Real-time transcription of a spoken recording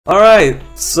Alright,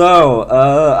 so,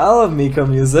 I love Miko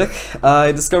music.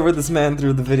 I discovered this man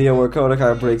through the video where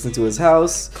Kodakai breaks into his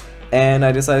house, and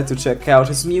I decided to check out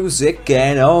his music,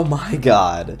 and oh my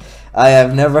god. I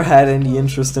have never had any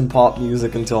interest in pop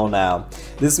music until now.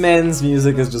 This man's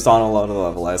music is just on another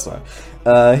level, I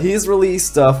swear. He's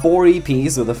released 4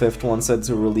 EPs, with the 5th one set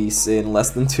to release in less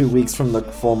than 2 weeks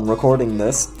from recording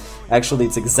this. Actually,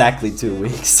 it's exactly 2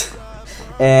 weeks.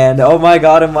 And oh my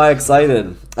god, am I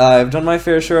excited. I've done my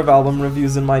fair share of album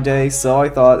reviews in my day, so I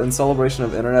thought, in celebration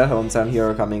of Internet Hometown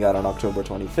Hero coming out on October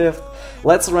 25th,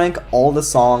 let's rank all the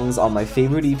songs on my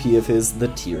favorite EP of his, The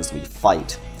Tears We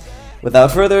Fight.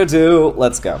 Without further ado,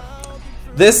 let's go.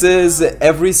 This is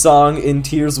every song in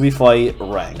Tears We Fight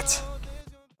ranked.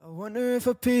 I wonder if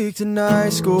I peaked in high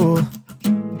school.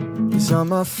 Cause all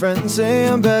my friends say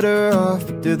I'm better off,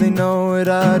 but do they know what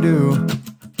I do?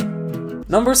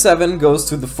 Number 7 goes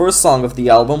to the first song of the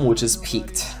album, which is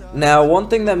Peaked. Now, one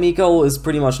thing that Miko is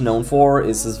pretty much known for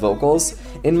is his vocals.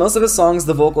 In most of his songs,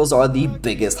 the vocals are the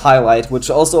biggest highlight, which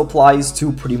also applies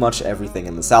to pretty much everything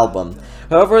in this album.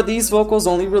 However, these vocals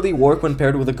only really work when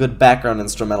paired with a good background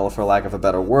instrumental, for lack of a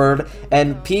better word,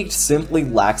 and Peaked simply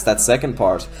lacks that second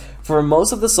part. For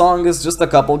most of the song is just a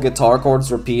couple guitar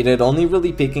chords repeated, only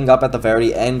really picking up at the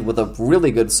very end with a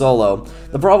really good solo.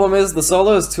 The problem is, the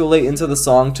solo is too late into the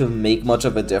song to make much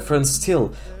of a difference.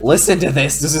 Still, listen to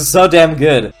this is so damn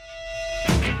good.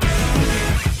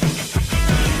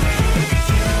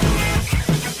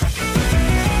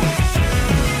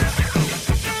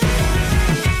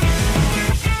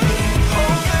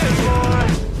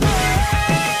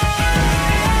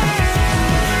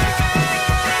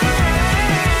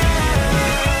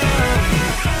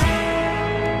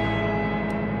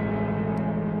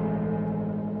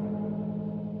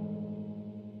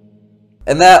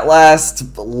 And that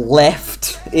last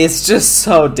left is just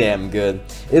so damn good.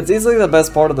 It's easily the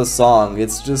best part of the song.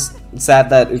 It's just sad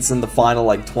that it's in the final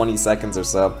like 20 seconds or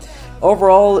so.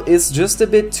 Overall, it's just a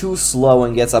bit too slow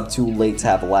and gets up too late to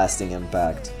have a lasting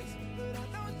impact.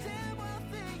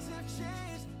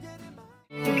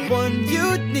 The one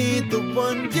you need, the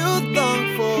one you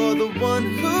long for, the one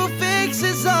who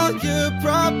fixes all your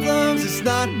problems. It's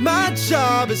not my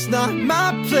job, it's not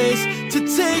my place to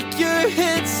take your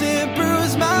hits and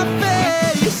bruise my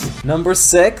face. Number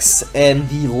 6, and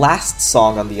the last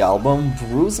song on the album,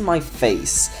 Bruise My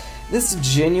Face. This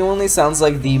genuinely sounds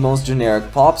like the most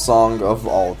generic pop song of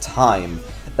all time.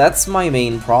 That's my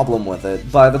main problem with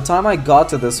it. By the time I got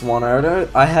to this one,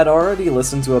 I had already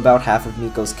listened to about half of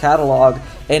Miko's catalog,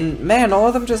 and man, all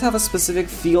of them just have a specific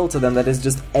feel to them that is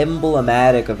just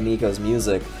emblematic of Miko's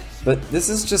music. But this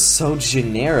is just so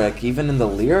generic, even in the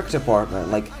lyric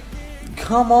department. Like,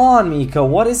 come on, Miko,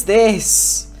 what is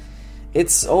this?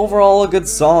 It's overall a good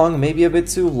song, maybe a bit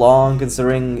too long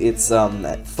considering it's at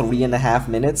 3.5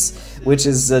 minutes, which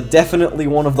is definitely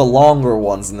one of the longer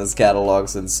ones in this catalog,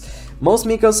 since most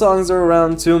Miko songs are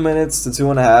around 2 minutes to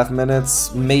 2.5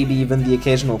 minutes, maybe even the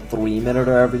occasional 3-minute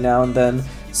every now and then,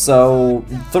 so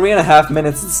 3.5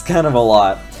 minutes is kind of a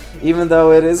lot. Even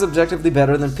though it is objectively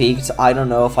better than Peaked, I don't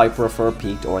know if I prefer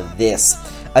Peaked or this.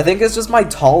 I think it's just my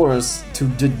tolerance to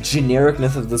the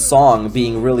genericness of the song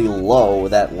being really low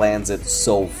that lands it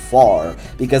so far,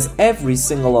 because every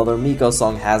single other Miko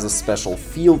song has a special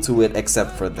feel to it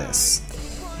except for this.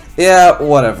 Yeah,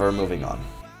 whatever, moving on.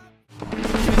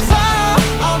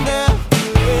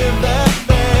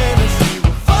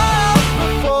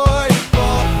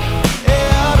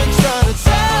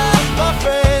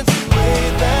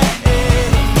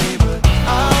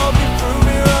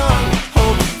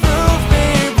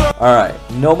 Alright,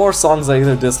 no more songs I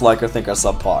either dislike or think are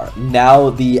subpar.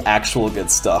 Now the actual good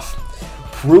stuff.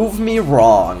 Prove Me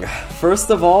Wrong.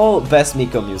 First of all, best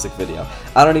Miko music video.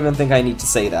 I don't even think I need to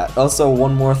say that. Also,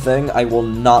 one more thing, I will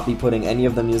not be putting any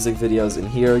of the music videos in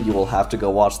here. You will have to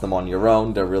go watch them on your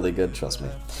own. They're really good, trust me.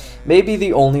 Maybe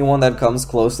the only one that comes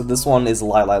close to this one is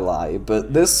Lie Lie Lie,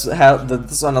 but this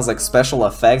one has like special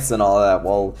effects and all that.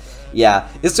 Well, yeah,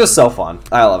 it's just so fun.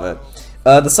 I love it.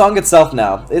 The song itself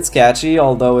now, it's catchy,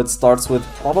 although it starts with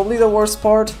probably the worst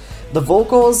part. The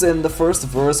vocals in the first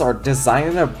verse are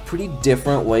designed in a pretty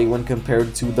different way when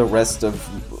compared to the rest of,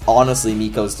 honestly,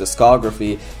 Miko's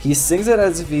discography. He sings it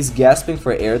as if he's gasping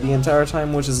for air the entire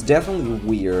time, which is definitely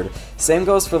weird. Same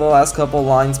goes for the last couple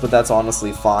lines, but that's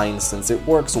honestly fine since it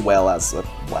works well as the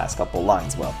last couple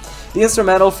lines, well. The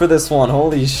instrumental for this one,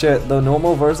 holy shit, the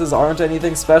normal verses aren't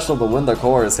anything special, but when the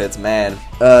chorus hits, man.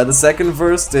 The second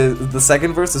verse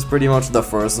is pretty much the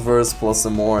first verse plus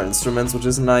some more instruments, which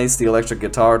is nice. The electric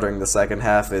guitar during the second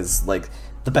half is like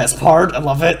the best part. I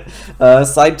love it.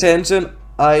 Side tangent.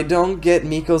 I don't get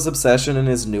Miko's obsession in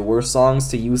his newer songs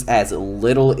to use as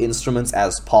little instruments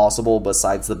as possible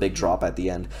besides the big drop at the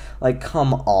end. Like,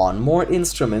 come on, more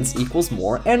instruments equals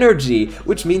more energy,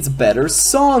 which means better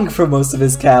song for most of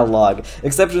his catalog,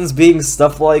 exceptions being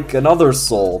stuff like Another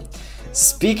Soul.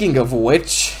 Speaking of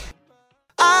which...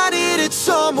 I needed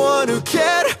someone who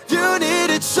cared, you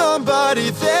needed somebody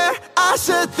there. I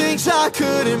said things I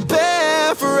couldn't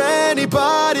bear for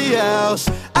anybody else.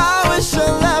 I wish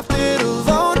I left it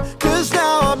alone, cause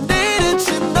now I'm needing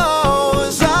to know,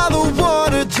 was I the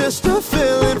one or just a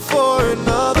feeling for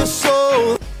another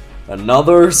soul?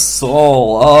 Another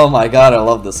Soul. Oh my god, I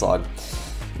love this song.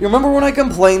 You remember when I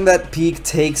complained that Peak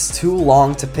takes too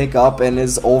long to pick up and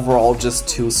is overall just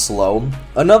too slow?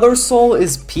 Another Soul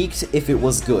is peaked if it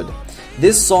was good.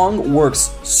 This song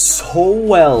works so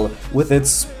well with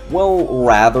its, well,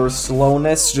 rather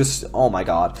slowness, just, oh my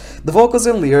god. The vocals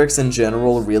and lyrics in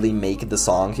general really make the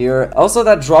song here. Also,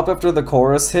 that drop after the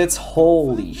chorus hits,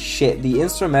 holy shit. The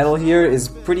instrumental here is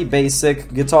pretty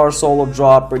basic, guitar solo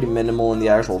drop, pretty minimal in the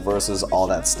actual verses, all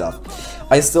that stuff.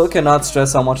 I still cannot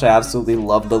stress how much I absolutely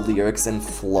love the lyrics and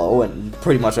flow and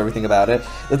pretty much everything about it.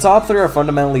 The top three are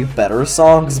fundamentally better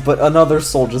songs, but Another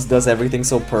Soul just does everything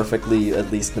so perfectly,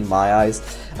 at least in my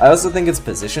eyes. I also think its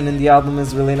position in the album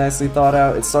is really nicely thought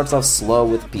out. It starts off slow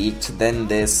with Peaked, then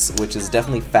this, which is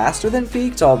definitely faster than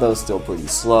Peaked, although still pretty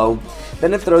slow.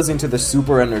 Then it throws into the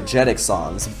super energetic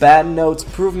songs, Bad Notes,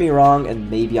 Prove Me Wrong,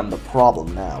 and Maybe I'm the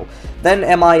Problem Now. Then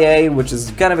MIA, which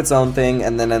is kind of its own thing,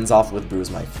 and then ends off with Bruise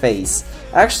My Face.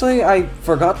 Actually, I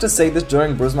forgot to say this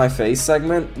during Bruise My Face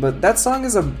segment, but that song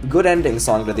is a good ending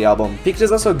song to the album. Peaked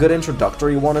is also a good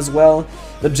introductory one as well.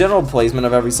 The general placement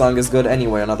of every song is good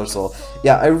anyway, Another Soul.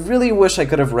 Yeah, I really wish I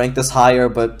could have ranked this higher,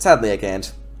 but sadly I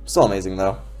can't. Still amazing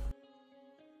though.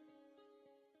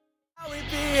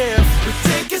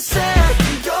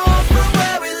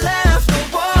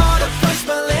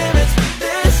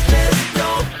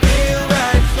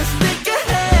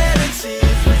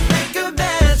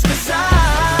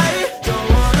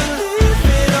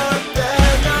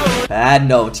 Bad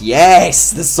Note,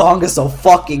 yes! This song is so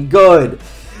fucking good!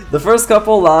 The first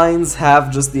couple lines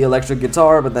have just the electric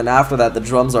guitar, but then after that the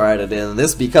drums are added in, and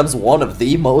this becomes one of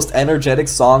the most energetic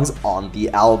songs on the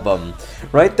album.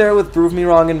 Right there with Prove Me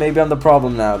Wrong and Maybe I'm the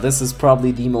Problem Now, this is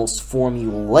probably the most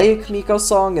formulaic Miko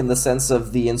song in the sense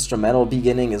of the instrumental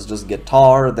beginning is just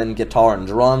guitar, then guitar and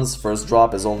drums, first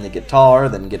drop is only guitar,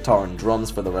 then guitar and drums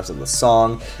for the rest of the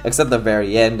song, except the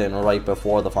very end and right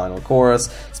before the final chorus.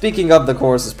 Speaking of, the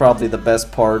chorus is probably the best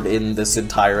part in this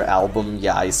entire album.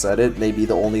 Yeah, I said it, maybe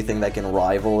the only thing that can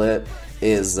rival it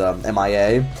is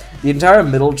MIA. The entire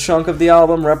middle chunk of the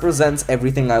album represents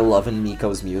everything I love in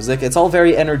Miko's music. It's all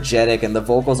very energetic and the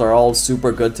vocals are all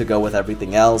super good to go with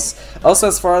everything else. Also,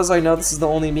 as far as I know, this is the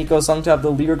only Miko song to have the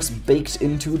lyrics baked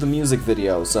into the music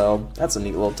video, so that's a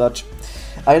neat little touch.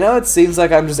 I know it seems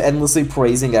like I'm just endlessly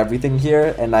praising everything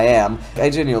here, and I am. I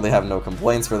genuinely have no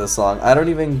complaints for this song. I don't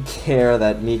even care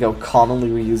that Miko commonly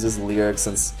reuses lyrics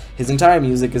since his entire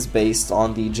music is based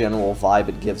on the general vibe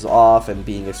it gives off and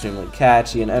being extremely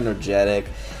catchy and energetic.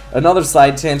 Another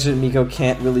side tangent, Miko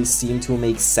can't really seem to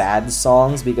make sad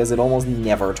songs because it almost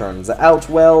never turns out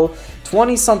well.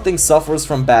 20-something suffers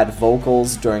from bad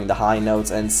vocals during the high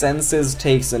notes, and Senses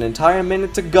takes an entire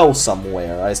minute to go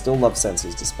somewhere. I still love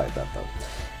Senses despite that though.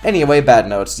 Anyway, Bad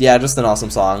Notes. Yeah, just an awesome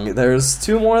song. There's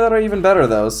two more that are even better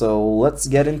though, so let's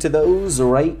get into those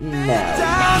right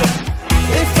now.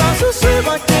 If I'm so safe,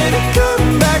 I can't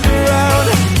come back around.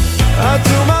 I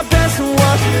do my best to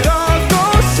watch it all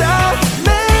go south.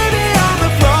 Maybe I'm the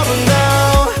problem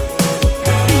now.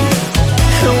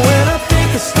 And when I think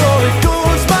the story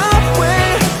goes my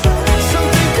way,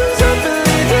 something comes up and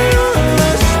leads me on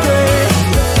astray.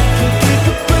 Complete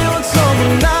the play when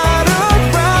someone not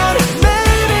around.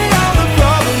 Maybe I'm the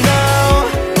problem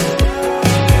now.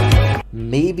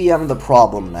 Maybe I'm the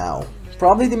Problem Now.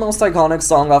 Probably the most iconic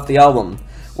song off the album.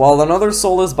 While Another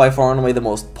Soul is by far and away the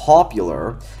most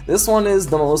popular, this one is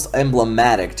the most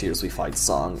emblematic Tears We Fight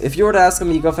song. If you were to ask a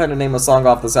Miko fan to name a song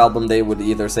off this album, they would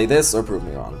either say this or Prove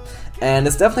Me Wrong. And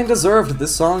it's definitely deserved.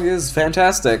 This song is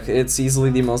fantastic. It's easily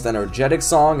the most energetic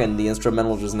song, and the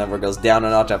instrumental just never goes down a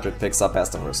notch after it picks up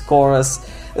past the first chorus.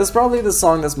 It's probably the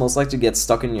song that's most likely to get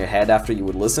stuck in your head after you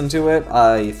would listen to it.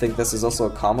 I think this is also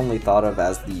commonly thought of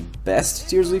as the best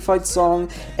Tears We Fight song,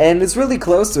 and it's really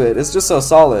close to it. It's just so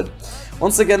solid.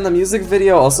 Once again, the music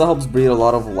video also helps breathe a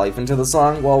lot of life into the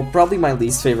song. While probably my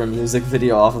least favorite music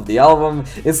video off of the album,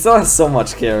 it still has so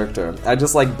much character. I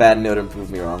just like Bad Note and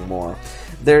Prove Me Wrong more.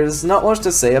 There's not much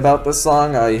to say about this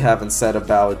song I haven't said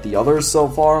about the others so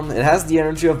far. It has the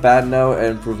energy of Bad Note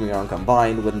and Prove Me Wrong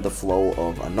combined with the flow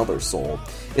of Another Soul.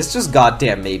 It's just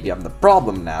goddamn maybe I'm the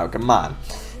problem now, come on.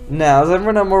 Now, that's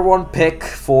my number one pick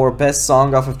for best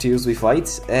song off of Tears We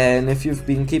Fight, and if you've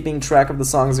been keeping track of the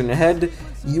songs in your head,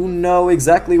 you know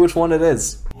exactly which one it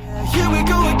is. Here we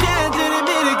go again, didn't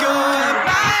mean to go.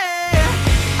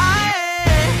 I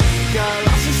got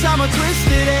lost inside my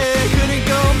twisted head, couldn't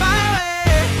go my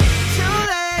way. Too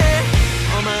late,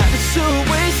 all my life is so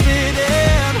wasted.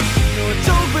 And no, I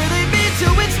don't really mean to.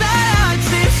 It's not how it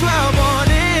seems. Where I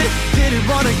wanted, didn't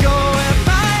wanna go.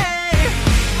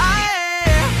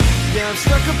 Yeah, I'm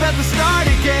stuck up at the start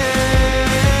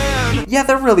again. Yeah,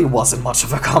 there really wasn't much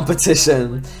of a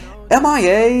competition.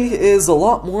 MIA is a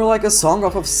lot more like a song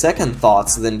off of Second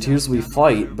Thoughts than Tears We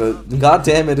Fight, but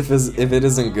goddamn it if it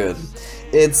isn't good.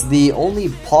 It's the only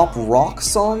pop rock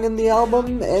song in the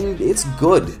album, and it's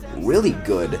good, really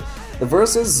good. The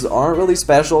verses aren't really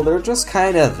special, they're just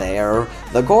kinda there.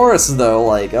 The chorus though,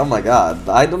 like, oh my god,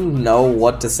 I don't know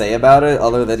what to say about it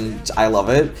other than I love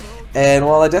it. And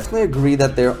while I definitely agree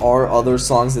that there are other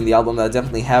songs in the album that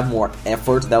definitely have more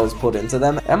effort that was put into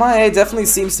them, MIA definitely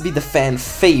seems to be the fan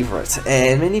favorite,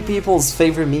 and many people's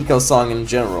favorite Miko song in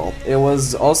general. It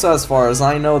was also, as far as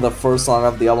I know, the first song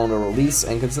of the album to release,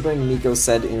 and considering Miko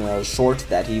said in a short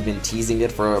that he'd been teasing it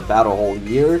for about a whole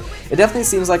year, it definitely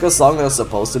seems like a song that was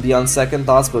supposed to be on Second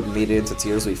Thoughts but made it into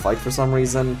Tears We Fight for some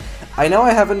reason. I know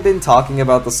I haven't been talking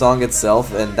about the song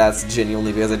itself, and that's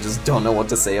genuinely because I just don't know what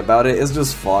to say about it. It's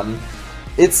just fun.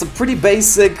 It's pretty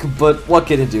basic, but what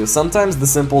can you do? Sometimes the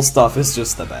simple stuff is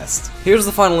just the best. Here's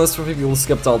the final list for people who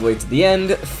skipped all the way to the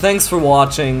end. Thanks for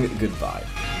watching, goodbye.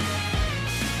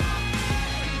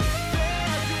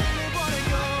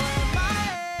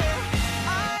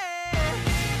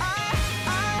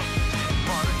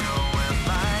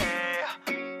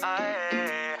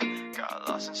 Got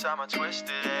lost inside my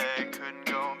twisted head, couldn't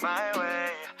go my way.